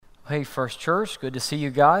Hey, First Church, good to see you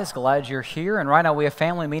guys. Glad you're here. And right now we have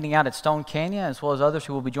family meeting out at Stone Canyon, as well as others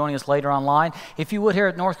who will be joining us later online. If you would, here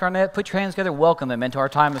at North Garnett, put your hands together, welcome them into our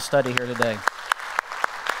time of study here today.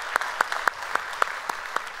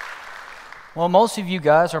 Well, most of you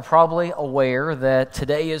guys are probably aware that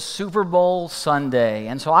today is Super Bowl Sunday,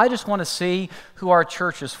 and so I just want to see who our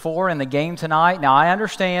church is for in the game tonight. Now, I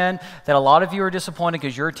understand that a lot of you are disappointed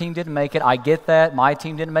because your team didn't make it. I get that. My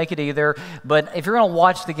team didn't make it either. But if you're going to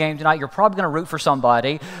watch the game tonight, you're probably going to root for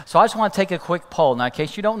somebody. So I just want to take a quick poll. Now, in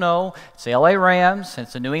case you don't know, it's the LA Rams, and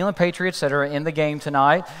it's the New England Patriots that are in the game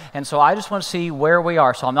tonight, and so I just want to see where we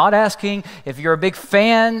are. So I'm not asking if you're a big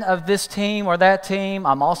fan of this team or that team.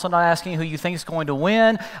 I'm also not asking who you think is going to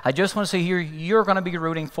win. I just want to see who you're going to be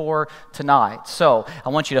rooting for tonight. So I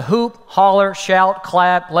want you to hoop, holler, shout,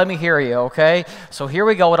 clap. Let me hear you, okay? So here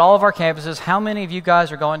we go at all of our campuses. How many of you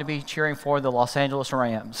guys are going to be cheering for the Los Angeles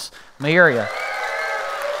Rams? Let me hear you.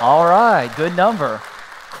 All right, good number.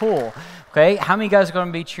 Cool. Okay, how many guys are going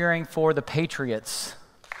to be cheering for the Patriots?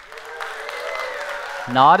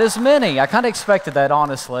 Not as many. I kind of expected that,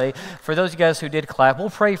 honestly. For those of you guys who did clap, we'll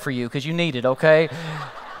pray for you because you need it, okay?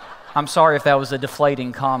 I'm sorry if that was a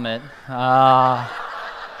deflating comment.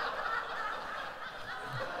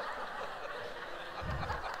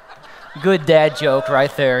 Good dad joke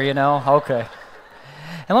right there, you know? Okay.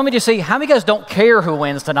 And let me just see, how many guys don't care who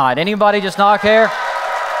wins tonight? Anybody just not care?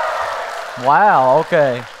 Wow,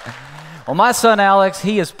 okay. Well, my son Alex,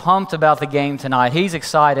 he is pumped about the game tonight. He's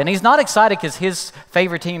excited. And he's not excited because his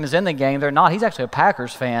favorite team is in the game. They're not. He's actually a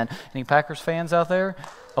Packers fan. Any Packers fans out there?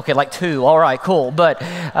 Okay, like two. All right, cool. But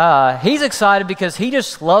he's excited because he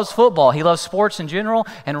just loves football. He loves sports in general.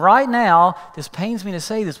 And right now, this pains me to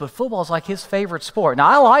say this, but football is like his favorite sport. Now,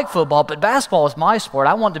 I like football, but basketball is my sport.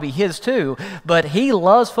 I want it to be his too. But he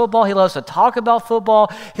loves football. He loves to talk about football.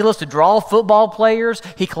 He loves to draw football players.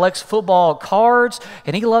 He collects football cards.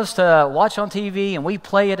 And he loves to watch on TV. And we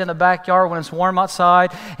play it in the backyard when it's warm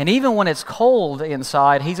outside. And even when it's cold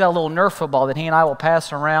inside, he's got a little Nerf football that he and I will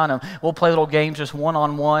pass around. And we'll play little games just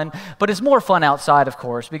one-on-one. But it's more fun outside, of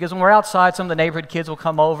course, because when we're outside, some of the neighborhood kids will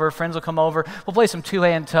come over, friends will come over, we'll play some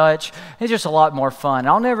two-hand touch. It's just a lot more fun. And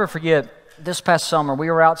I'll never forget, this past summer, we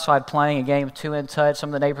were outside playing a game of two-hand touch. Some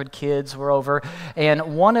of the neighborhood kids were over,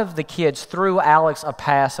 and one of the kids threw Alex a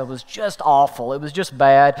pass that was just awful. It was just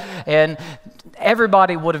bad, and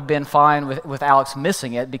everybody would have been fine with Alex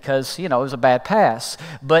missing it because, you know, it was a bad pass.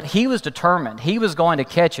 But he was determined. He was going to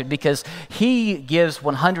catch it because he gives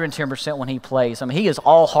 110% when he plays. I mean, he is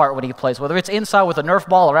all heart when he plays. Whether it's inside with a Nerf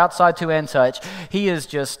ball or outside two-hand touch, he is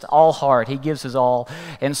just all heart. He gives his all.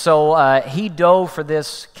 And so he dove for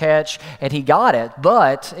this catch, and he got it.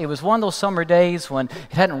 But it was one of those summer days when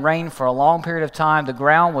it hadn't rained for a long period of time. The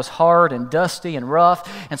ground was hard and dusty and rough.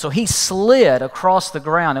 And so he slid across the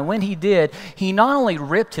ground. And when he did, he not only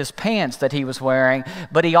ripped his pants that he was wearing,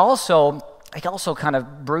 but he also kind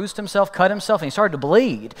of bruised himself, cut himself, and he started to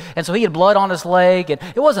bleed. And so he had blood on his leg, and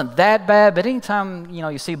it wasn't that bad, but anytime, you know,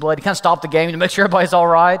 you see blood, you kind of stop the game to make sure everybody's all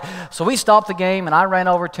right. So we stopped the game, and I ran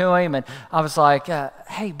over to him, and I was like,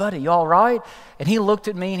 hey, buddy, you all right? And he looked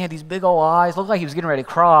at me and had these big old eyes, looked like he was getting ready to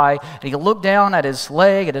cry, and he looked down at his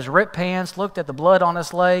leg, at his ripped pants, looked at the blood on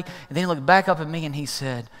his leg, and then he looked back up at me, and he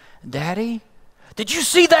said, Daddy, did you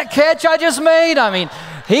see that catch I just made? I mean,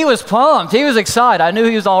 he was pumped. He was excited. I knew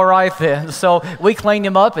he was all right then. So we cleaned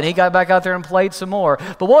him up, and he got back out there and played some more.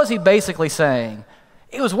 But what was he basically saying?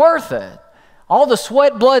 It was worth it. All the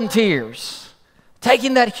sweat, blood, and tears,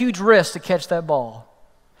 taking that huge risk to catch that ball.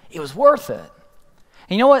 It was worth it.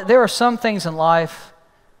 And you know what? There are some things in life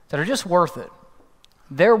that are just worth it.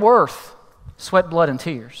 They're worth sweat, blood, and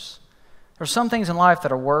tears. There are some things in life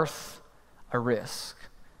that are worth a risk.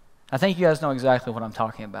 I think you guys know exactly what I'm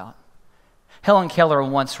talking about. Helen Keller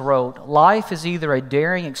once wrote, life is either a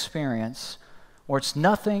daring experience or it's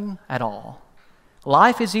nothing at all.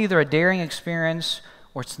 Life is either a daring experience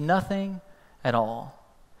or it's nothing at all.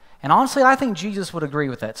 And honestly, I think Jesus would agree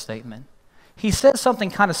with that statement. He says something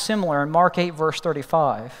kind of similar in Mark 8, verse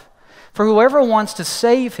 35. For whoever wants to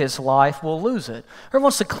save his life will lose it. Whoever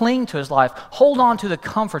wants to cling to his life, hold on to the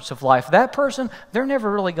comforts of life, that person, they're never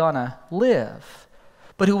really going to live.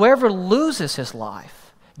 But whoever loses his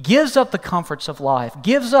life, gives up the comforts of life,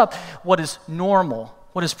 gives up what is normal,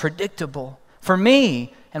 what is predictable, for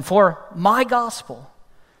me and for my gospel,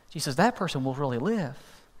 Jesus says that person will really live.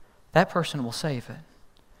 That person will save it.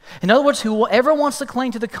 In other words, whoever wants to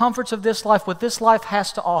cling to the comforts of this life, what this life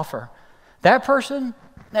has to offer, that person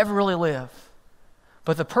never really live.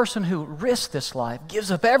 But the person who risks this life,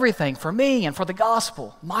 gives up everything for me and for the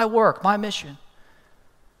gospel, my work, my mission,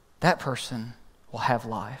 that person will have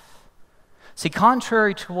life. See,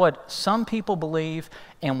 contrary to what some people believe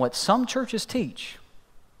and what some churches teach,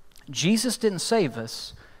 Jesus didn't save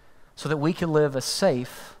us so that we could live a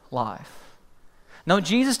safe life. No,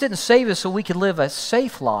 Jesus didn't save us so we could live a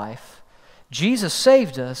safe life. Jesus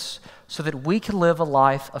saved us so that we could live a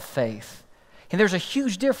life of faith. And there's a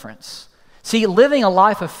huge difference. See, living a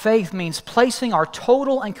life of faith means placing our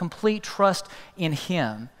total and complete trust in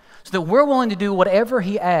Him so that we're willing to do whatever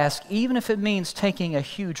He asks, even if it means taking a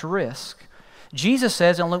huge risk. Jesus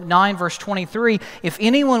says in Luke 9, verse 23, if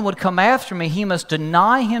anyone would come after me, he must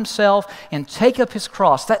deny himself and take up his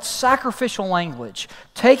cross. That's sacrificial language.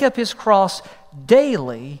 Take up his cross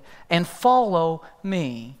daily and follow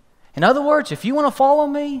me. In other words, if you want to follow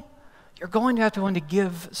me, you're going to have to be willing to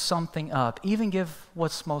give something up, even give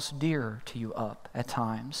what's most dear to you up at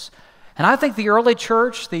times. And I think the early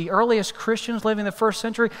church, the earliest Christians living in the first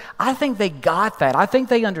century, I think they got that. I think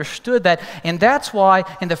they understood that. And that's why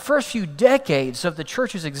in the first few decades of the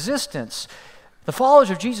church's existence, the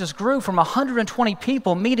followers of Jesus grew from 120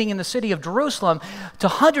 people meeting in the city of Jerusalem to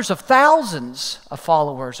hundreds of thousands of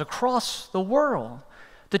followers across the world.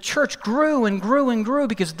 The church grew and grew and grew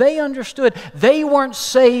because they understood they weren't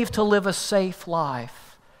saved to live a safe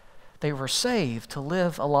life. They were saved to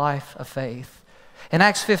live a life of faith. In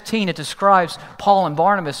Acts 15, it describes Paul and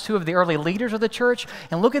Barnabas, two of the early leaders of the church.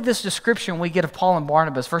 And look at this description we get of Paul and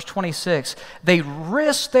Barnabas, verse 26. They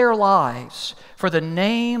risked their lives for the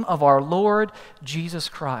name of our Lord Jesus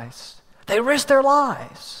Christ. They risked their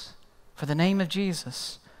lives for the name of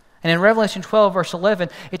Jesus. And in Revelation 12, verse 11,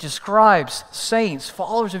 it describes saints,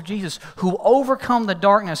 followers of Jesus, who overcome the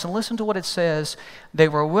darkness. And listen to what it says. They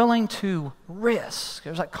were willing to risk.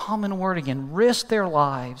 There's that common word again. Risk their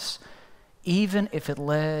lives, even if it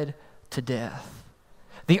led to death.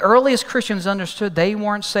 The earliest Christians understood they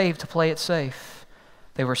weren't saved to play it safe.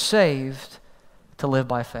 They were saved to live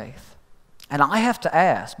by faith. And I have to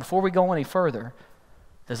ask, before we go any further,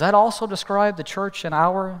 does that also describe the church in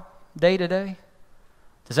our day to day?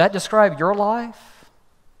 Does that describe your life?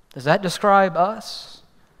 Does that describe us?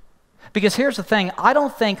 Because here's the thing, I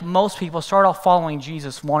don't think most people start off following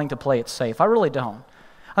Jesus wanting to play it safe. I really don't.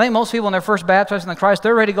 I think most people, when they're first baptized in Christ,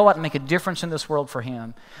 they're ready to go out and make a difference in this world for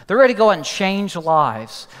Him. They're ready to go out and change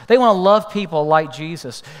lives. They want to love people like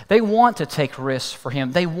Jesus. They want to take risks for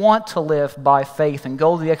Him. They want to live by faith and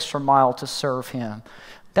go the extra mile to serve Him.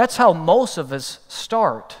 That's how most of us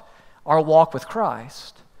start our walk with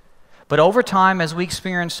Christ. But over time, as we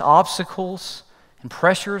experience obstacles and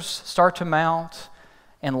pressures start to mount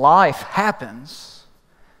and life happens,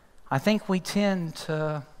 I think we tend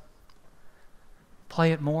to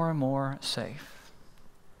play it more and more safe.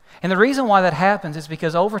 And the reason why that happens is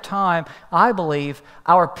because over time, I believe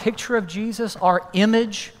our picture of Jesus, our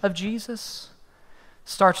image of Jesus,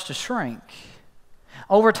 starts to shrink.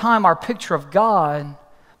 Over time, our picture of God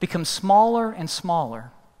becomes smaller and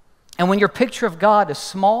smaller. And when your picture of God is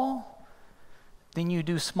small, then you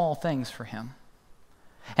do small things for Him.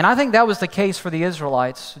 And I think that was the case for the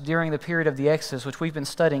Israelites during the period of the Exodus, which we've been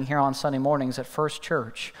studying here on Sunday mornings at First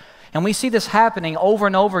Church. And we see this happening over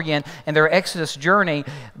and over again in their Exodus journey,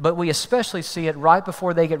 but we especially see it right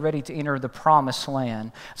before they get ready to enter the Promised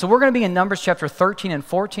Land. So we're going to be in Numbers chapter 13 and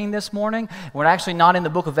 14 this morning. We're actually not in the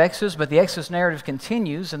book of Exodus, but the Exodus narrative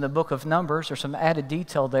continues in the book of Numbers. There's some added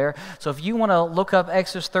detail there. So if you want to look up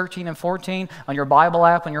Exodus 13 and 14 on your Bible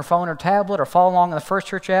app on your phone or tablet, or follow along in the First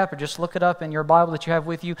Church app, or just look it up in your Bible that you have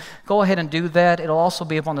with you, go ahead and do that. It'll also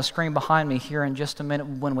be up on the screen behind me here in just a minute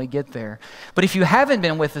when we get there. But if you haven't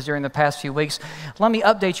been with us during the past few weeks, let me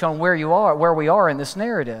update you on where we are in this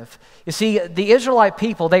narrative. You see, the Israelite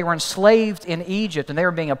people, they were enslaved in Egypt, and they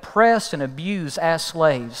were being oppressed and abused as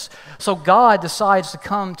slaves. So God decides to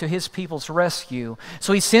come to His people's rescue.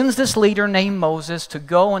 So He sends this leader named Moses to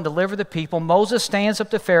go and deliver the people. Moses stands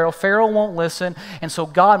up to Pharaoh. Pharaoh won't listen, and so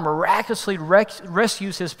God miraculously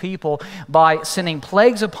rescues His people by sending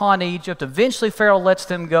plagues upon Egypt. Eventually, Pharaoh lets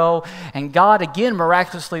them go, and God again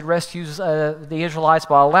miraculously rescues the Israelites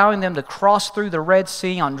by allowing them to cross through the Red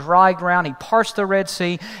Sea on dry ground. He parts the Red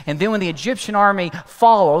Sea, and then when the Egyptian army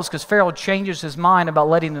follows, because Pharaoh changes his mind about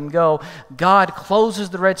letting them go, God closes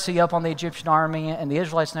the Red Sea up on the Egyptian army, and the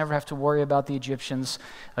Israelites never have to worry about the Egyptians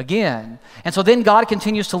again. And so then God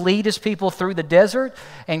continues to lead His people through the desert,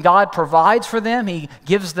 and God provides for them. He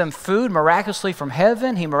gives them food miraculously from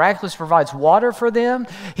heaven. He miraculously provides water for them.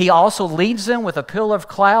 He also leads them with a pillar of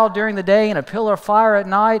cloud during the day and a pillar of fire at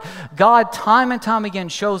night. God time and time again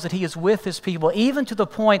shows shows that he is with his people, even to the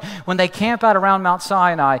point when they camp out around Mount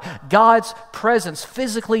Sinai, God's presence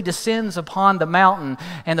physically descends upon the mountain.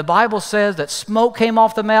 And the Bible says that smoke came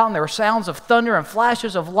off the mountain. There were sounds of thunder and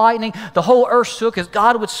flashes of lightning. The whole earth shook as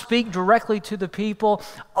God would speak directly to the people.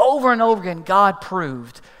 Over and over again, God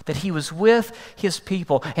proved that he was with his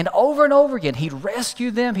people. And over again, he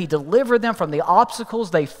rescued them. He delivered them from the obstacles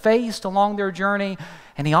they faced along their journey.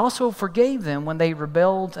 And he also forgave them when they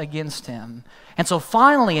rebelled against him. And so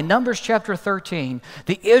finally, in Numbers chapter 13,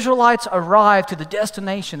 the Israelites arrived to the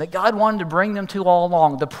destination that God wanted to bring them to all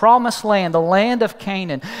along, the promised land, the land of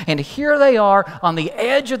Canaan. And here they are on the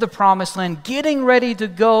edge of the promised land, getting ready to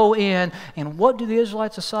go in. And what do the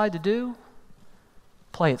Israelites decide to do?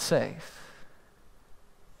 Play it safe.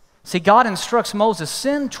 See, God instructs Moses,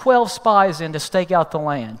 send 12 spies in to stake out the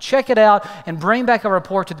land. Check it out and bring back a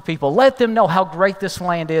report to the people. Let them know how great this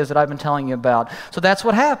land is that I've been telling you about. So that's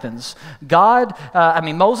what happens.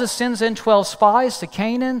 Moses sends in 12 spies to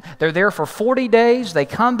Canaan. They're there for 40 days. They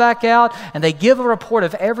come back out and they give a report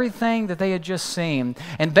of everything that they had just seen.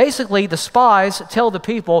 And basically, the spies tell the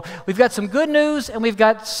people, we've got some good news and we've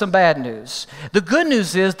got some bad news. The good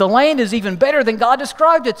news is the land is even better than God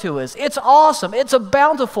described it to us. It's awesome. It's a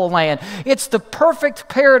bountiful land. It's the perfect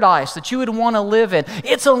paradise that you would want to live in.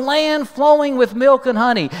 It's a land flowing with milk and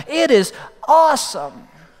honey. It is awesome.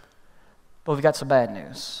 But we've got some bad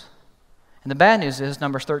news. And the bad news is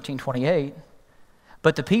Numbers 13:28.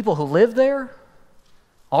 But the people who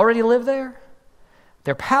already live there,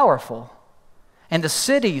 they're powerful. And the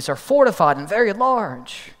cities are fortified and very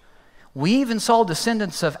large. We even saw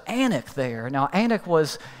descendants of Anak there. Now, Anak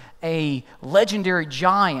was a legendary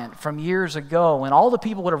giant from years ago, and all the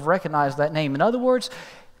people would have recognized that name. In other words,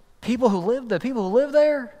 the people who live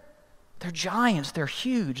there, they're giants, they're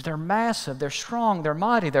huge, they're massive, they're strong, they're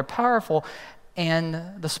mighty, they're powerful.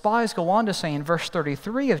 And the spies go on to say in verse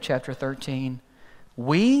 33 of chapter 13,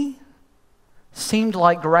 we seemed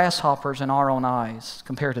like grasshoppers in our own eyes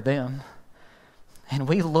compared to them, and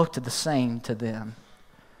we looked the same to them.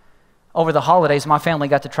 Over the holidays, my family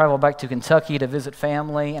got to travel back to Kentucky to visit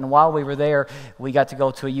family, and while we were there, we got to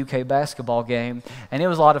go to a UK basketball game, and it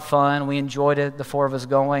was a lot of fun. We enjoyed it, the four of us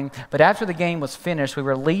going. But after the game was finished, we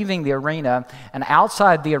were leaving the arena, and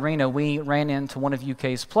outside the arena, we ran into one of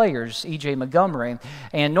UK's players, E.J. Montgomery.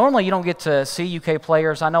 And normally, you don't get to see UK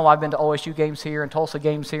players. I know I've been to OSU games here and Tulsa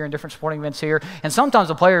games here and different sporting events here, and sometimes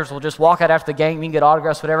the players will just walk out after the game, you can get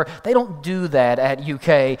autographs, whatever. They don't do that at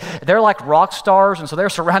UK. They're like rock stars, and so they're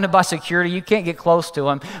surrounded by security. You can't get close to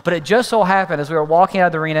him. But it just so happened as we were walking out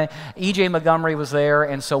of the arena, E.J. Montgomery was there.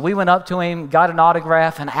 And so we went up to him, got an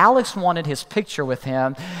autograph, and Alex wanted his picture with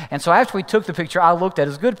him. And so after we took the picture, I looked at it. It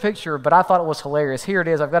was a good picture, but I thought it was hilarious. Here it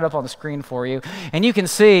is. I've got it up on the screen for you. And you can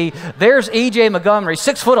see there's E.J. Montgomery,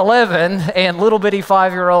 6'11", and little bitty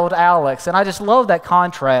 5-year-old Alex. And I just love that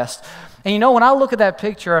contrast. And you know, when I look at that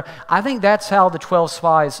picture, I think that's how the 12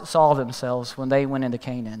 spies saw themselves when they went into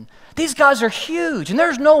Canaan. These guys are huge, and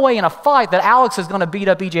there's no way in a fight that Alex is going to beat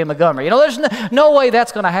up E.J. Montgomery. You know, there's no way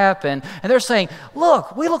that's going to happen. And they're saying,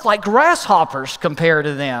 look, we look like grasshoppers compared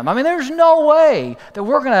to them. I mean, there's no way that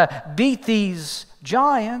we're going to beat these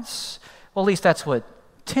giants. Well, at least that's what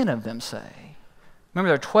 10 of them say. Remember,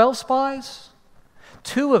 there are 12 spies?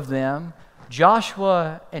 2 of them,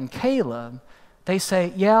 Joshua and Caleb, they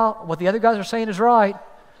say, yeah, what the other guys are saying is right.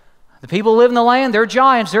 The people who live in the land, they're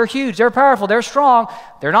giants, they're huge, they're powerful, they're strong.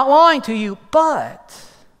 They're not lying to you, but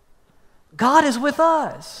God is with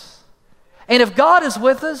us. And if God is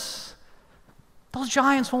with us, those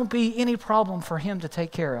giants won't be any problem for him to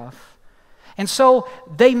take care of. And so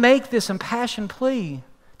they make this impassioned plea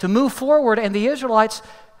to move forward, and the Israelites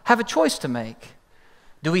have a choice to make.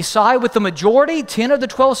 Do we side with the majority, 10 of the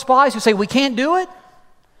 12 spies who say we can't do it?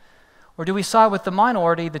 Or do we side with the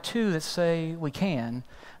minority, the 2 that say we can?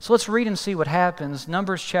 So let's read and see what happens.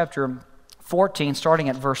 Numbers chapter 14, starting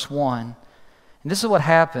at verse 1. And this is what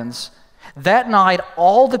happens. That night,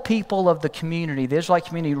 all the people of the community, the Israelite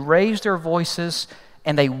community, raised their voices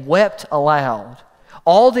and they wept aloud.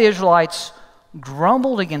 All the Israelites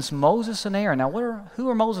grumbled against Moses and Aaron. Now, who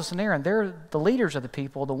are Moses and Aaron? They're the leaders of the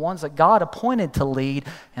people, the ones that God appointed to lead,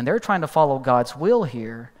 and they're trying to follow God's will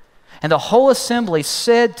here. And the whole assembly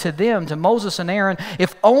said to them, to Moses and Aaron,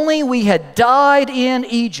 if only we had died in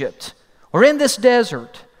Egypt or in this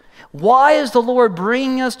desert. Why is the Lord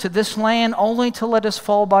bringing us to this land only to let us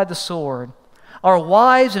fall by the sword? Our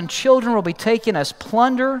wives and children will be taken as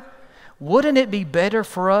plunder. Wouldn't it be better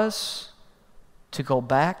for us to go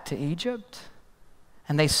back to Egypt?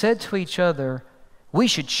 And they said to each other, we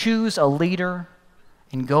should choose a leader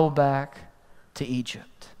and go back to Egypt.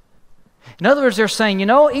 In other words, they're saying, you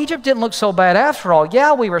know, Egypt didn't look so bad after all.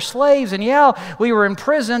 Yeah, we were slaves, and yeah, we were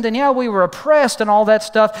imprisoned, and yeah, we were oppressed and all that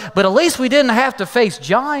stuff, but at least we didn't have to face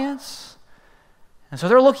giants. And so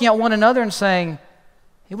they're looking at one another and saying,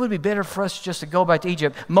 it would be better for us just to go back to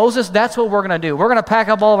Egypt. Moses, that's what we're going to do. We're going to pack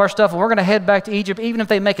up all of our stuff, and we're going to head back to Egypt, even if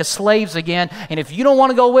they make us slaves again. And if you don't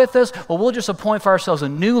want to go with us, well, we'll just appoint for ourselves a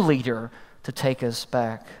new leader to take us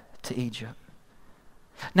back to Egypt.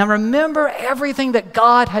 Now remember everything that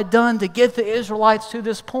God had done to get the Israelites to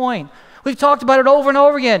this point. We've talked about it over and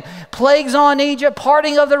over again. Plagues on Egypt,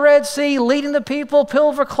 parting of the Red Sea, leading the people,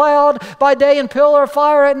 pillar of cloud by day and pillar of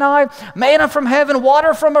fire at night, manna from heaven,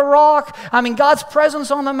 water from a rock. I mean, God's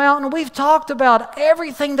presence on the mountain. We've talked about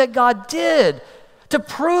everything that God did to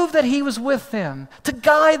prove that He was with them, to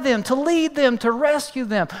guide them, to lead them, to rescue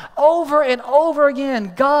them. Over and over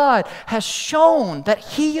again, God has shown that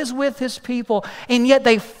He is with His people, and yet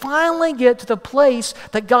they finally get to the place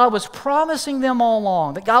that God was promising them all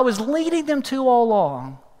along, that God was leading them to all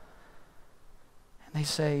along. And they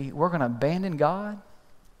say, we're going to abandon God.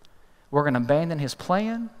 We're going to abandon His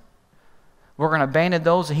plan. We're going to abandon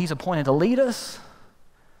those that He's appointed to lead us.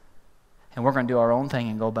 And we're going to do our own thing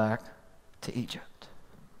and go back to Egypt.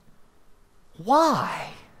 Why?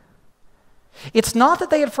 It's not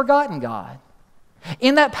that they had forgotten God.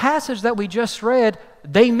 In that passage that we just read,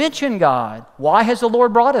 they mention God. Why has the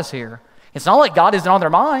Lord brought us here? It's not like God isn't on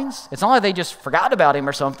their minds. It's not like they just forgot about Him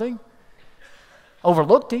or something,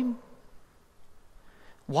 overlooked Him.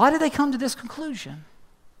 Why did they come to this conclusion?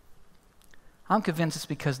 I'm convinced it's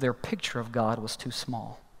because their picture of God was too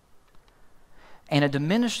small. And a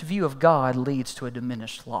diminished view of God leads to a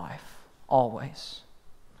diminished life, always.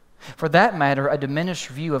 For that matter, a diminished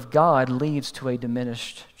view of God leads to a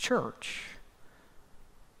diminished church.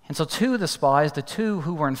 And so two of the spies, the two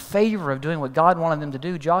who were in favor of doing what God wanted them to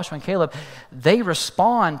do, Joshua and Caleb, they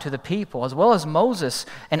respond to the people, as well as Moses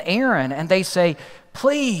and Aaron, and they say,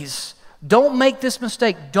 please, don't make this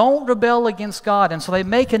mistake. Don't rebel against God. And so they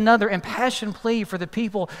make another impassioned plea for the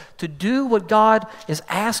people to do what God is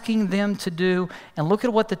asking them to do. And look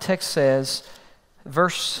at what the text says,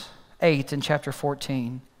 verse 8 in chapter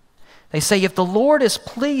 14. They say, if the Lord is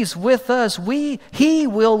pleased with us, He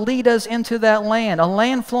will lead us into that land, a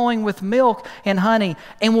land flowing with milk and honey,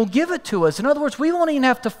 and will give it to us. In other words, we won't even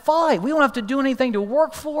have to fight. We won't have to do anything to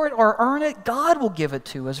work for it or earn it. God will give it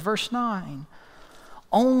to us. Verse 9.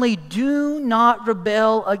 Only do not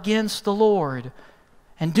rebel against the Lord,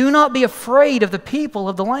 and do not be afraid of the people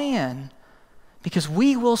of the land, because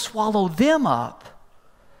we will swallow them up.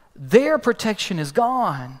 Their protection is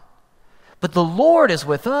gone. But the Lord is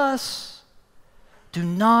with us. Do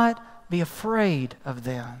not be afraid of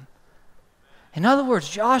them. In other words,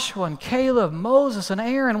 Joshua and Caleb, Moses and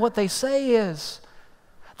Aaron, what they say is,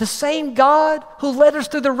 the same God who led us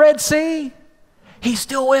through the Red Sea, He's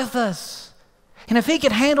still with us. And if He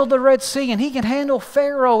can handle the Red Sea, and He can handle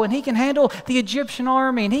Pharaoh, and He can handle the Egyptian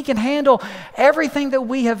army, and He can handle everything that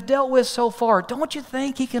we have dealt with so far, don't you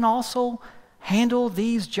think He can also handle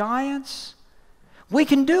these giants? We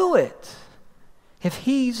can do it if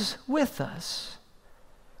He's with us.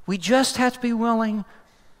 We just have to be willing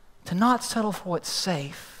to not settle for what's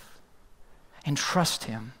safe and trust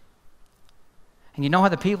Him. And you know how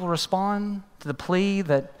the people respond to the plea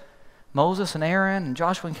that Moses and Aaron and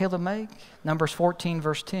Joshua and Caleb make? Numbers 14,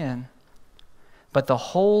 verse 10. But the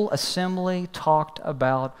whole assembly talked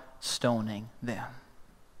about stoning them.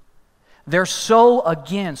 They're so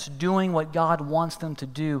against doing what God wants them to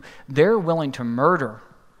do, they're willing to murder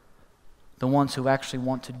the ones who actually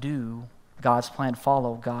want to do God's plan,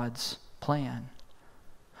 follow God's plan.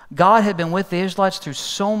 God had been with the Israelites through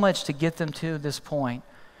so much to get them to this point.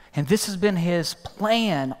 And this has been His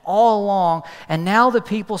plan all along. And now the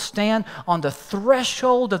people stand on the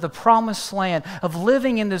threshold of the promised land, of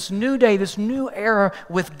living in this new day, this new era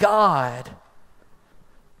with God.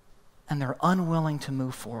 And they're unwilling to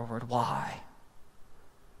move forward. Why?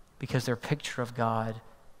 Because their picture of God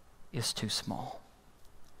is too small.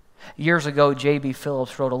 Years ago, J.B.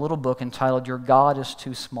 Phillips wrote a little book entitled, Your God is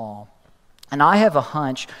Too Small. And I have a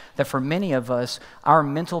hunch that for many of us, our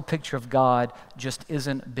mental picture of God just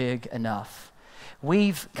isn't big enough.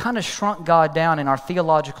 We've kind of shrunk God down in our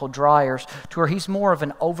theological dryers to where He's more of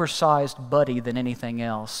an oversized buddy than anything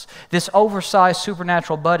else. This oversized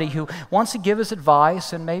supernatural buddy who wants to give us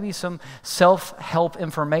advice and maybe some self-help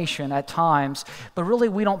information at times, but really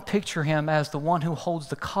we don't picture Him as the one who holds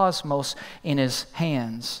the cosmos in His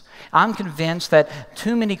hands. I'm convinced that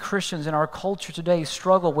too many Christians in our culture today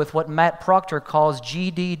struggle with what Matt Proctor calls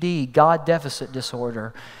GDD, God Deficit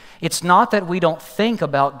Disorder. It's not that we don't think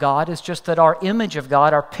about God, it's just that our image of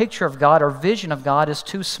God, our picture of God, our vision of God is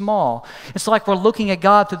too small. It's like we're looking at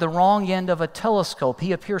God through the wrong end of a telescope.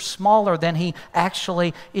 He appears smaller than He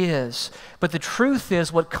actually is. But the truth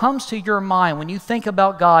is, what comes to your mind when you think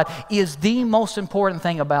about God is the most important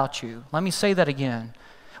thing about you. Let me say that again.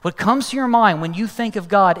 What comes to your mind when you think of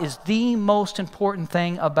God is the most important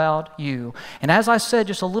thing about you. And as I said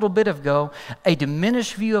just a little bit ago, a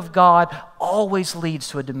diminished view of God always leads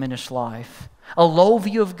to a diminished life. A low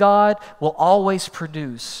view of God will always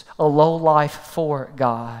produce a low life for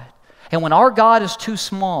God. And when our God is too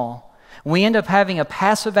small, we end up having a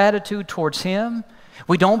passive attitude towards Him.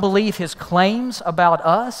 We don't believe His claims about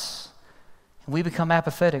us, and we become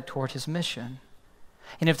apathetic toward His mission.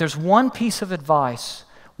 And if there's one piece of advice,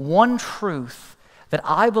 one truth that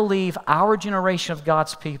I believe our generation of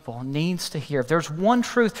God's people needs to hear, if there's one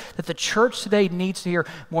truth that the church today needs to hear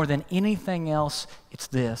more than anything else, it's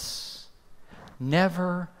this: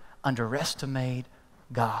 never underestimate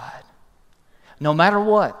God. No matter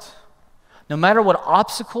what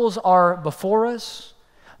obstacles are before us,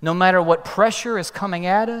 no matter what pressure is coming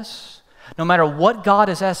at us, no matter what God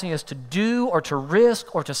is asking us to do or to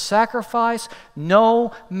risk or to sacrifice,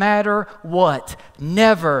 no matter what,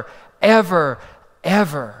 never, ever,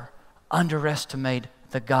 ever underestimate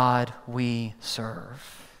the God we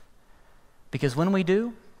serve. Because when we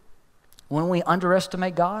do, when we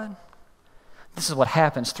underestimate God, this is what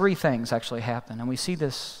happens. Three things actually happen, and we see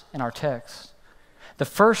this in our text. The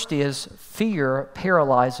first is fear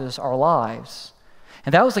paralyzes our lives.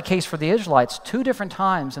 And that was the case for the Israelites. 2 different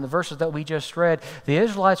times in the verses that we just read, the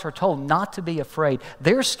Israelites are told not to be afraid.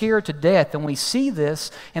 They're scared to death, and we see this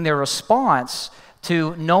in their response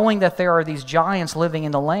to knowing that there are these giants living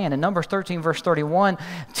in the land. In Numbers 13, verse 31,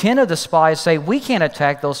 10 of the spies say, we can't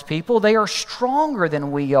attack those people. They are stronger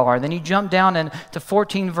than we are. Then you jump down into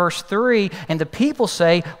 14, verse 3, and the people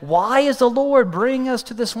say, why is the Lord bringing us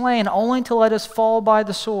to this land only to let us fall by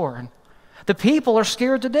the sword? The people are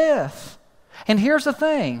scared to death. And here's the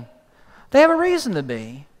thing, they have a reason to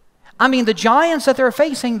be. I mean, the giants that they're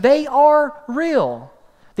facing, they are real.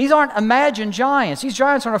 These aren't imagined giants. These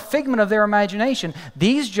giants aren't a figment of their imagination.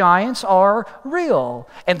 These giants are real.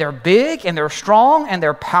 And they're big, and they're strong, and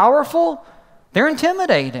they're powerful. They're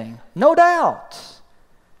intimidating, no doubt.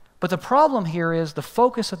 But the problem here is the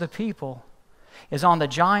focus of the people is on the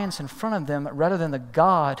giants in front of them rather than the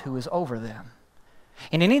God who is over them.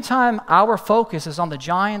 And anytime our focus is on the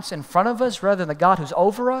giants in front of us rather than the God who's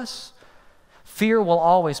over us, fear will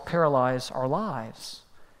always paralyze our lives.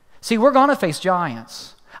 See, we're going to face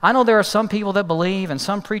giants. I know there are some people that believe and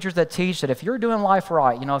some preachers that teach that if you're doing life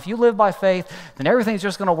right, if you live by faith, then everything's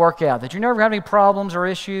just going to work out, that you never have any problems or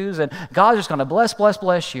issues, and God's just going to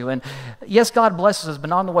bless you. And yes, God blesses us, but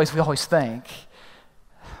not in the ways we always think.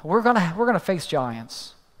 We're going to face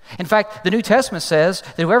giants. In fact, the New Testament says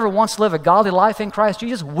that whoever wants to live a godly life in Christ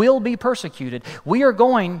Jesus will be persecuted. We are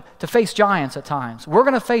going to face giants at times. We're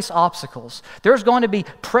going to face obstacles. There's going to be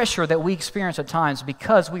pressure that we experience at times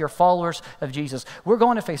because we are followers of Jesus. We're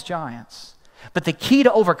going to face giants. But the key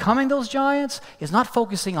to overcoming those giants is not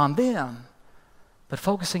focusing on them, but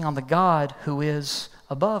focusing on the God who is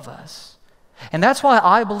above us. And that's why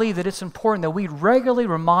I believe that it's important that we regularly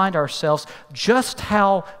remind ourselves just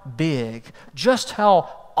how big, just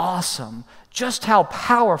how awesome, just how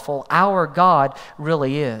powerful our God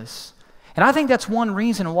really is. And I think that's one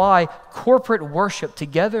reason why corporate worship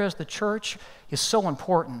together as the church is so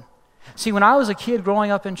important. See, when I was a kid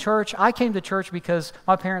growing up in church, I came to church because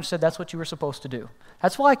my parents said that's what you were supposed to do.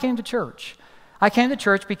 That's why I came to church. I came to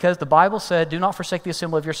church because the Bible said, do not forsake the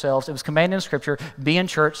assembly of yourselves. It was commanded in Scripture, be in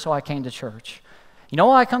church, so I came to church. You know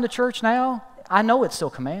why I come to church now? I know it's still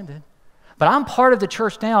commanded, but I'm part of the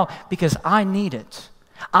church now because I need it.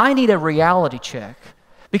 I need a reality check.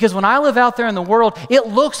 Because when I live out there in the world, it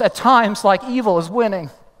looks at times like evil is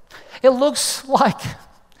winning. It looks like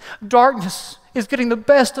darkness is getting the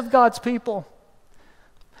best of God's people.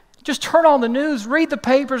 Just turn on the news, read the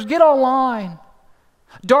papers, get online.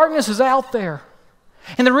 Darkness is out there.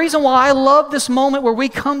 And the reason why I love this moment where we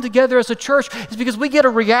come together as a church is because we get a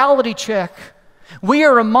reality check. We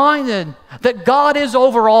are reminded that God is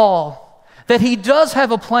over all, that He does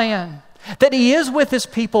have a plan, that He is with His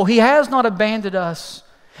people. He has not abandoned us.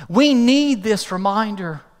 We need this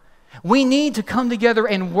reminder. We need to come together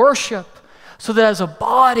and worship so that as a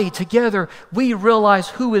body together, we realize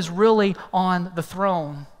who is really on the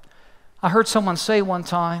throne. I heard someone say one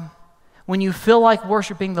time, when you feel like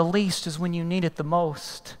worshiping the least is when you need it the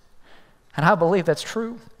most. And I believe that's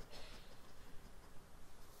true.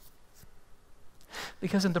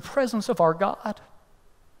 Because in the presence of our God,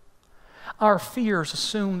 our fears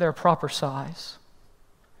assume their proper size.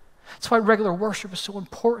 That's why regular worship is so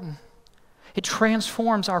important. It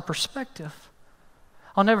transforms our perspective.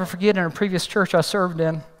 I'll never forget, in a previous church I served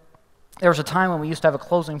in, there was a time when we used to have a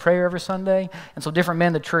closing prayer every Sunday, and so different men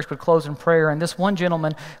in the church would close in prayer, and this one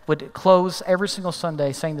gentleman would close every single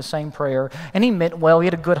Sunday saying the same prayer, and he meant well, he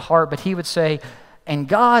had a good heart, but he would say, "And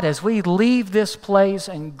God, as we leave this place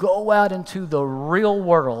and go out into the real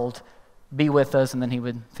world, be with us," and then he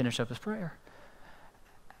would finish up his prayer.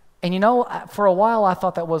 And you know, for a while I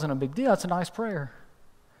thought that wasn't a big deal. It's a nice prayer.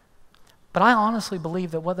 But I honestly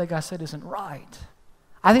believe that what that guy said isn't right.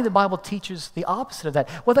 I think the Bible teaches the opposite of that.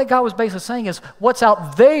 What that guy was basically saying is, what's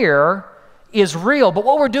out there is real, but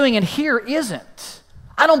what we're doing in here isn't.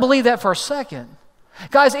 I don't believe that for a second.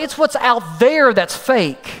 Guys, it's what's out there that's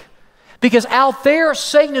fake. Because out there,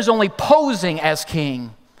 Satan is only posing as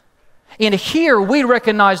king. In here, we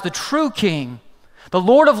recognize the true king, the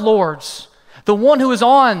Lord of Lords, the one who is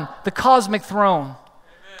on the cosmic throne. Amen.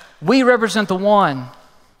 We represent the one.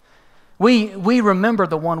 We remember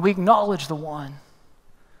the one. We acknowledge the one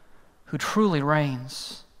who truly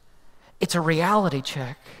reigns. It's a reality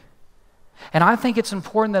check. And I think it's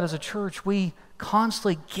important that as a church, we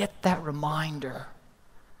constantly get that reminder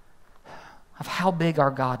of how big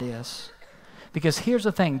our God is. Because here's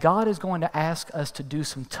the thing, God is going to ask us to do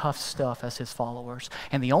some tough stuff as His followers.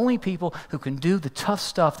 And the only people who can do the tough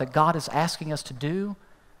stuff that God is asking us to do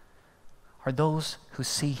are those who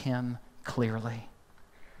see Him clearly.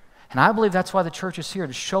 And I believe that's why the church is here,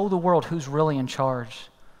 to show the world who's really in charge.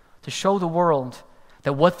 To show the world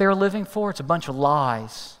that what they're living for, it's a bunch of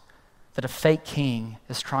lies that a fake king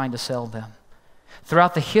is trying to sell them.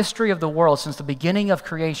 Throughout the history of the world, since the beginning of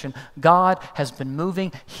creation, God has been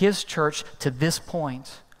moving His church to this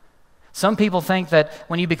point. Some people think that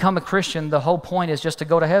when you become a Christian, the whole point is just to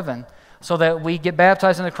go to heaven, so that we get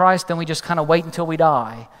baptized into Christ, then we just kind of wait until we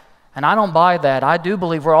die. And I don't buy that. I do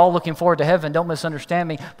believe we're all looking forward to heaven, don't misunderstand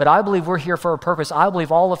me, but I believe we're here for a purpose. I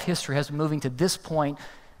believe all of history has been moving to this point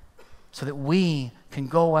so that we can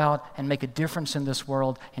go out and make a difference in this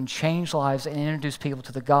world and change lives and introduce people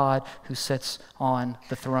to the God who sits on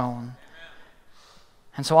the throne.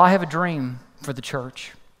 And so I have a dream for the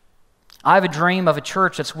church. I have a dream of a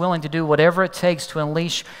church that's willing to do whatever it takes to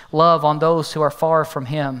unleash love on those who are far from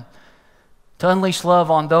Him, to unleash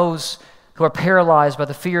love on those who are paralyzed by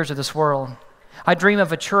the fears of this world. I dream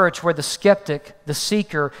of a church where the skeptic, the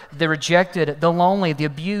seeker, the rejected, the lonely, the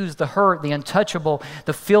abused, the hurt, the untouchable,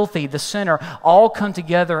 the filthy, the sinner, all come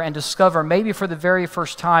together and discover, maybe for the very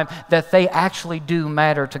first time, that they actually do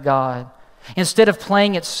matter to God. Instead of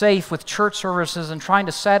playing it safe with church services and trying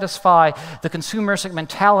to satisfy the consumeristic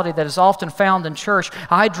mentality that is often found in church,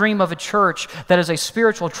 I dream of a church that is a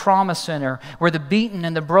spiritual trauma center where the beaten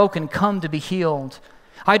and the broken come to be healed.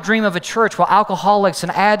 I dream of a church where alcoholics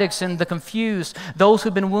and addicts and the confused, those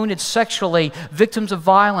who've been wounded sexually, victims of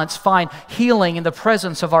violence, find healing in the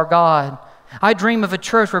presence of our God. I dream of a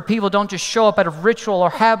church where people don't just show up out of ritual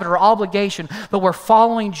or habit or obligation, but where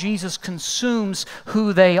following Jesus consumes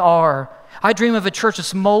who they are. I dream of a church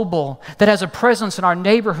that's mobile, that has a presence in our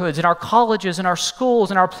neighborhoods, in our colleges, in our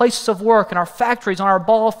schools, in our places of work, in our factories, on our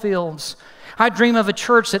ball fields. I dream of a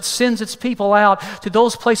church that sends its people out to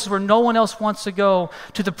those places where no one else wants to go,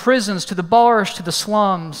 to the prisons, to the bars, to the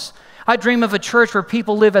slums. I dream of a church where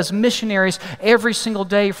people live as missionaries every single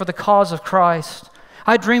day for the cause of Christ.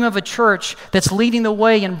 I dream of a church that's leading the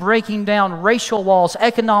way in breaking down racial walls,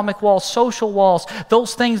 economic walls, social walls,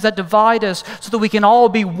 those things that divide us so that we can all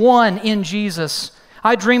be one in Jesus.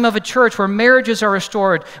 I dream of a church where marriages are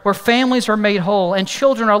restored, where families are made whole, and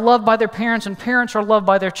children are loved by their parents, and parents are loved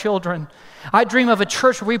by their children. I dream of a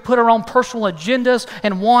church where we put our own personal agendas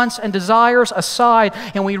and wants and desires aside,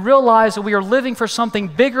 and we realize that we are living for something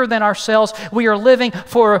bigger than ourselves. We are living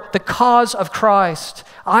for the cause of Christ.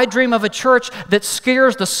 I dream of a church that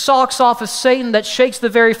scares the socks off of Satan, that shakes the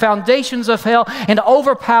very foundations of hell, and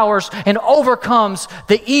overpowers and overcomes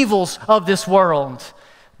the evils of this world.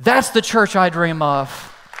 That's the church I dream of.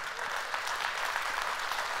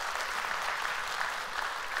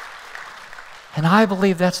 And I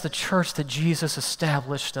believe that's the church that Jesus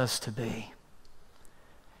established us to be.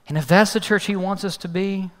 And if that's the church He wants us to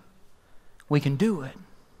be, we can do it.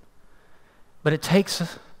 But it takes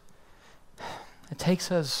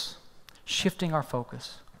us shifting our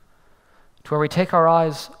focus to where we take our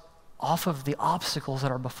eyes off of the obstacles that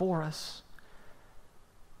are before us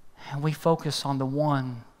and we focus on the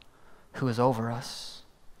one who is over us.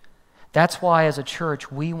 That's why, as a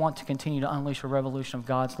church, we want to continue to unleash a revolution of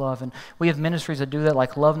God's love. And we have ministries that do that,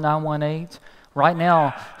 like Love 918. Right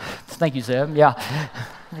now, thank you, Zeb. Yeah,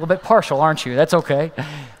 a little bit partial, aren't you? That's okay.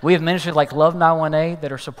 We have ministries like Love 918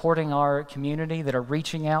 that are supporting our community, that are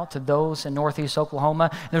reaching out to those in Northeast Oklahoma.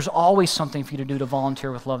 There's always something for you to do to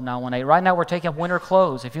volunteer with Love 918. Right now we're taking up winter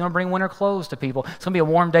clothes. If you want to bring winter clothes to people, it's going to be a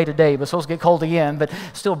warm day today, but it's supposed to get cold again, but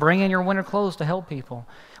still bring in your winter clothes to help people.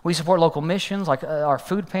 We support local missions like our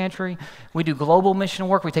food pantry. We do global mission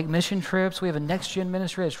work. We take mission trips. We have a next-gen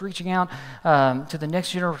ministry that's reaching out to the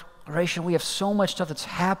next generation. We have so much stuff that's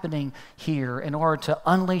happening here in order to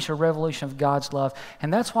unleash a revolution of God's love.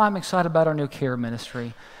 And that's why I'm excited about our new care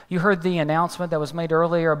ministry. You heard the announcement that was made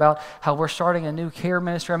earlier about how we're starting a new care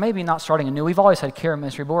ministry, or maybe not starting a new, we've always had care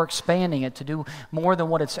ministry, but we're expanding it to do more than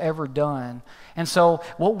what it's ever done. And so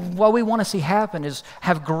what we want to see happen is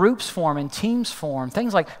have groups form and teams form,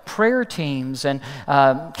 things like prayer teams and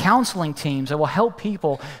counseling teams that will help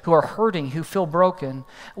people who are hurting, who feel broken.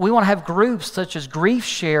 We want to have groups such as grief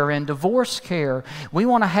share and divorce care. We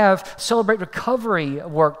want to have celebrate recovery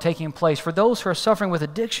work taking place for those who are suffering with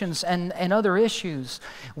addictions and other issues.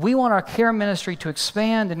 We want our care ministry to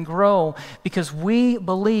expand and grow because we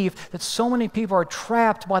believe that so many people are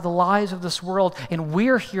trapped by the lies of this world, and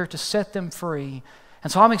we're here to set them free.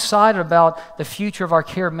 And so I'm excited about the future of our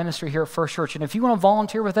care ministry here at First Church. And if you want to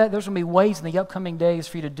volunteer with that, there's going to be ways in the upcoming days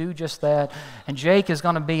for you to do just that. And Jake is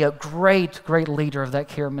going to be a great, great leader of that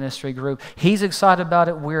care ministry group. He's excited about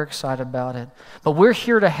it. We're excited about it. But we're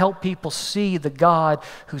here to help people see the God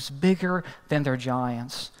who's bigger than their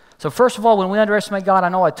giants. So first of all, when we underestimate God, I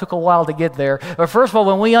know it took a while to get there, but first of all,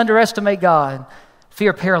 when we underestimate God,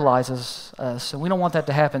 fear paralyzes us, and we don't want that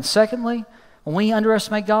to happen. Secondly, when we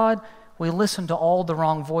underestimate God, we listen to all the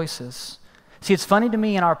wrong voices. See, it's funny to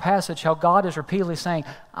me in our passage how God is repeatedly saying,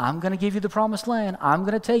 I'm going to give you the promised land, I'm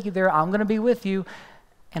going to take you there, I'm going to be with you.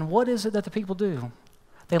 And what is it that the people do?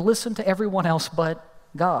 They listen to everyone else but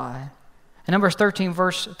God. In Numbers 13,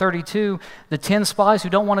 verse 32, the 10 spies who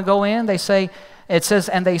don't want to go in, it says,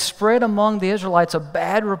 and they spread among the Israelites a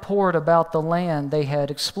bad report about the land they had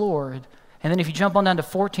explored. And then if you jump on down to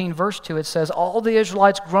 14, verse 2, it says, all the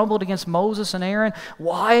Israelites grumbled against Moses and Aaron.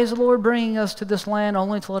 Why is the Lord bringing us to this land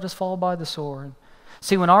only to let us fall by the sword?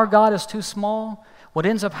 See, when our God is too small, what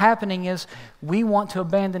ends up happening is we want to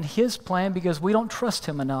abandon His plan because we don't trust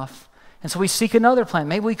Him enough. And so we seek another plan.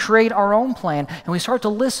 Maybe we create our own plan, and we start to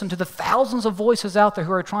listen to the thousands of voices out there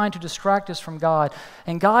who are trying to distract us from God.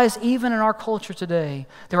 And guys, even in our culture today,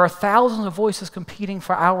 there are thousands of voices competing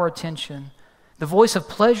for our attention. The voice of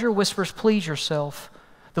pleasure whispers, please yourself.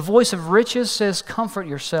 The voice of riches says, comfort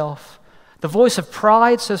yourself. The voice of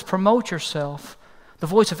pride says, promote yourself. The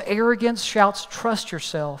voice of arrogance shouts, trust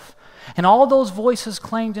yourself. And all those voices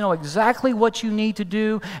claim to know exactly what you need to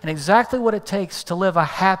do and exactly what it takes to live a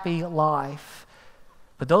happy life.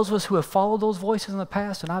 But those of us who have followed those voices in the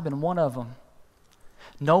past, and I've been one of them,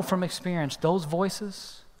 know from experience those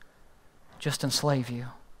voices just enslave you.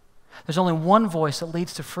 There's only one voice that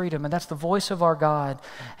leads to freedom, and that's the voice of our God.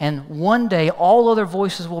 And one day, all other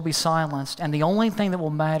voices will be silenced, and the only thing that will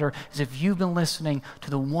matter is if you've been listening to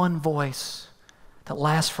the one voice that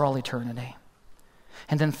lasts for all eternity.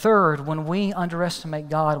 And then third, when we underestimate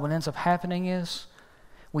God, what ends up happening is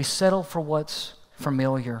we settle for what's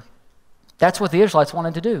familiar. That's what the Israelites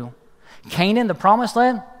wanted to do. Canaan, the promised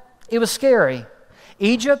land, it was scary.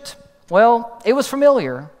 Egypt, well, it was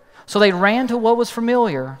familiar. So they ran to what was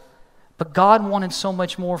familiar. But God wanted so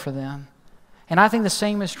much more for them. And I think the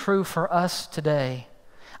same is true for us today.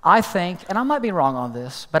 I think, and I might be wrong on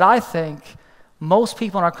this, but I think most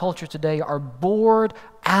people in our culture today are bored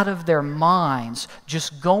out of their minds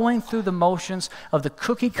just going through the motions of the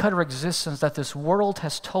cookie-cutter existence that this world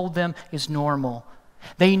has told them is normal.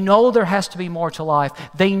 They know there has to be more to life.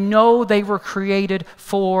 They know they were created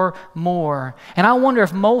for more. And I wonder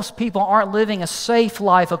if most people aren't living a safe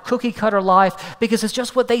life, a cookie-cutter life, because it's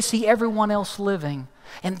just what they see everyone else living.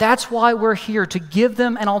 And that's why we're here, to give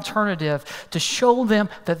them an alternative, to show them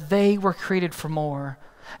that they were created for more.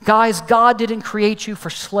 Guys, God didn't create you for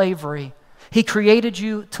slavery. He created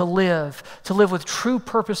you to live with true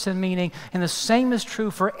purpose and meaning, and the same is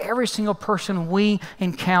true for every single person we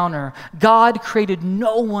encounter. God created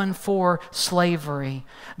no one for slavery.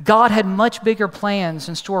 God had much bigger plans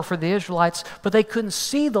in store for the Israelites, but they couldn't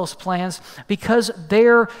see those plans because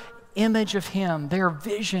their image of Him, their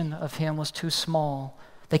vision of Him was too small.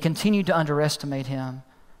 They continued to underestimate Him.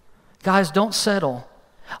 Guys, don't settle.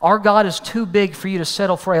 Our God is too big for you to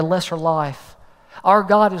settle for a lesser life. Our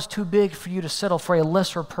God is too big for you to settle for a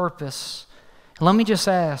lesser purpose. And let me just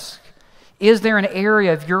ask, is there an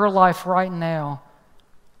area of your life right now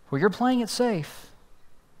where you're playing it safe?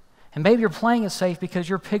 And maybe you're playing it safe because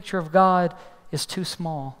your picture of God is too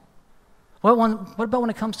small. What about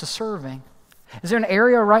when it comes to serving? Is there an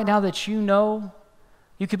area right now that you know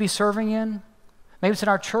you could be serving in? Maybe it's in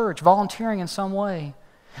our church, volunteering in some way.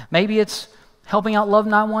 Maybe it's helping out Love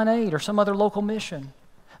 918 or some other local mission.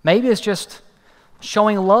 Maybe it's just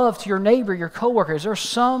showing love to your neighbor, your coworker. Is there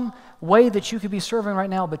some way that you could be serving right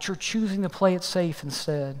now, but you're choosing to play it safe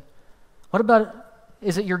instead? What about,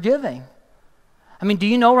 is it your giving? I mean, do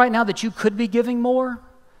you know right now that you could be giving more,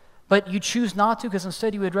 but you choose not to because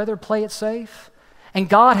instead you would rather play it safe? And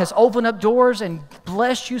God has opened up doors and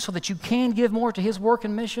blessed you so that you can give more to His work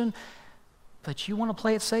and mission, but you want to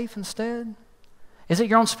play it safe instead? Is it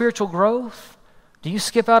your own spiritual growth? Do you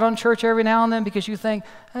skip out on church every now and then because you think,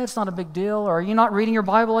 it's not a big deal? Or are you not reading your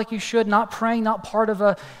Bible like you should, not praying, not part of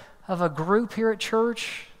a group here at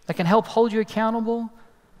church that can help hold you accountable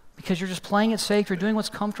because you're just playing it safe, you're doing what's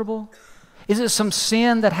comfortable? Is it some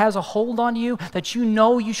sin that has a hold on you that you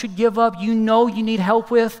know you should give up, you know you need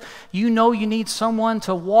help with, you know you need someone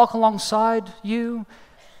to walk alongside you,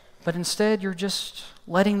 but instead you're just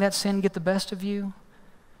letting that sin get the best of you?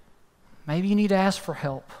 Maybe you need to ask for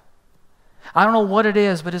help. I don't know what it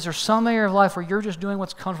is, but is there some area of life where you're just doing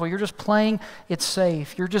what's comfortable, you're just playing it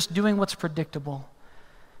safe, you're just doing what's predictable?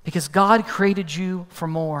 Because God created you for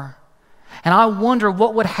more. And I wonder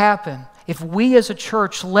what would happen if we as a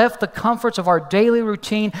church left the comforts of our daily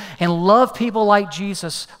routine and loved people like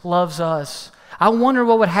Jesus loves us. I wonder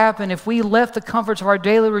what would happen if we left the comforts of our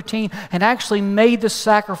daily routine and actually made the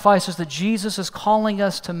sacrifices that Jesus is calling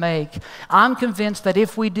us to make. I'm convinced that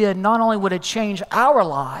if we did, not only would it change our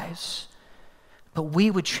lives, but we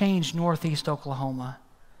would change Northeast Oklahoma.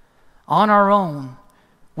 On our own,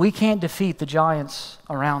 we can't defeat the giants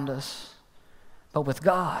around us. But with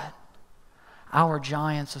God, our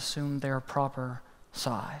giants assume their proper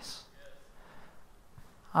size.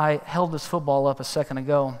 I held this football up a second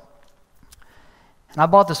ago, and I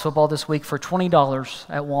bought this football this week for $20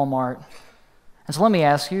 at Walmart. And so let me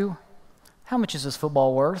ask you, how much is this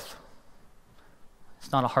football worth?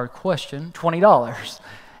 It's not a hard question, $20.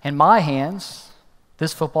 In my hands,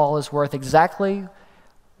 this football is worth exactly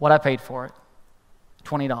what I paid for it,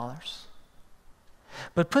 $20.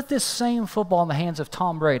 But put this same football in the hands of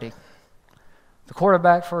Tom Brady, the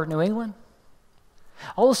quarterback for New England.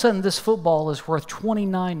 All of a sudden, this football is worth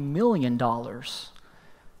 $29 million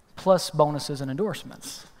plus bonuses and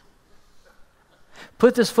endorsements.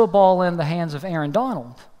 Put this football in the hands of Aaron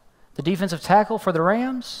Donald, the defensive tackle for the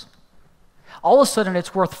Rams. All of a sudden,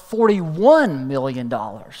 it's worth $41 million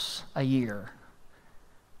a year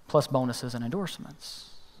plus bonuses and endorsements.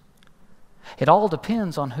 It all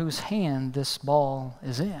depends on whose hand this ball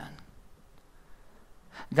is in.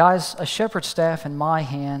 Guys, a shepherd's staff in my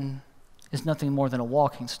hand is nothing more than a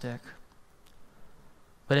walking stick.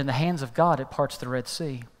 But in the hands of God, it parts the Red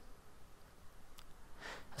Sea.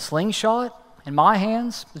 A slingshot in my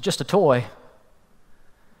hands is just a toy.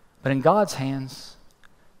 But in God's hands,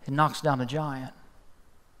 it knocks down a giant.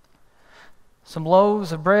 Some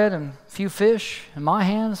loaves of bread and a few fish in my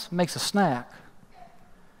hands makes a snack.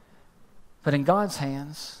 But in God's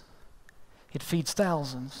hands, it feeds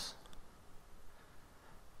thousands.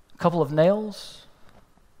 A couple of nails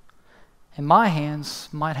in my hands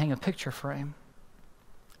might hang a picture frame.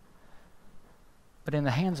 But in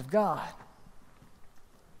the hands of God,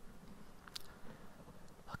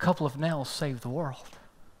 a couple of nails save the world.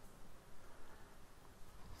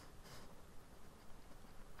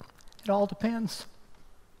 It all depends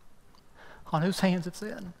on whose hands it's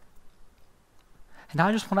in. And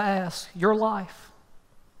I just want to ask, your life,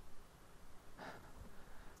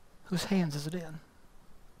 whose hands is it in?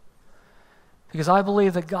 Because I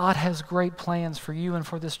believe that God has great plans for you and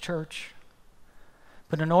for this church.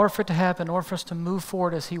 But in order for it to happen, in order for us to move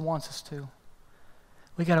forward as He wants us to,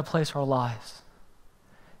 we got to place our lives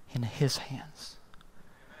in His hands.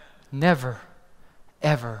 Never,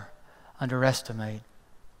 ever underestimate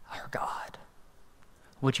our God.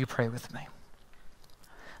 Would you pray with me?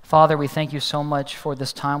 Father, we thank you so much for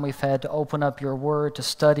this time we've had to open up your word, to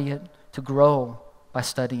study it, to grow by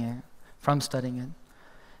studying it, from studying it.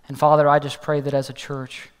 And Father, I just pray that as a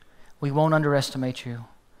church, we won't underestimate you,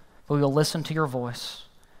 but we will listen to your voice,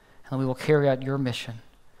 and we will carry out your mission,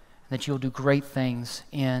 and that you'll do great things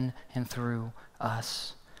in and through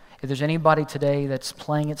us. If there's anybody today that's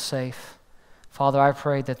playing it safe, Father, I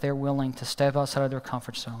pray that they're willing to step outside of their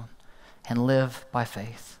comfort zone and live by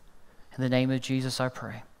faith. In the name of Jesus, I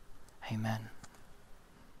pray. Amen.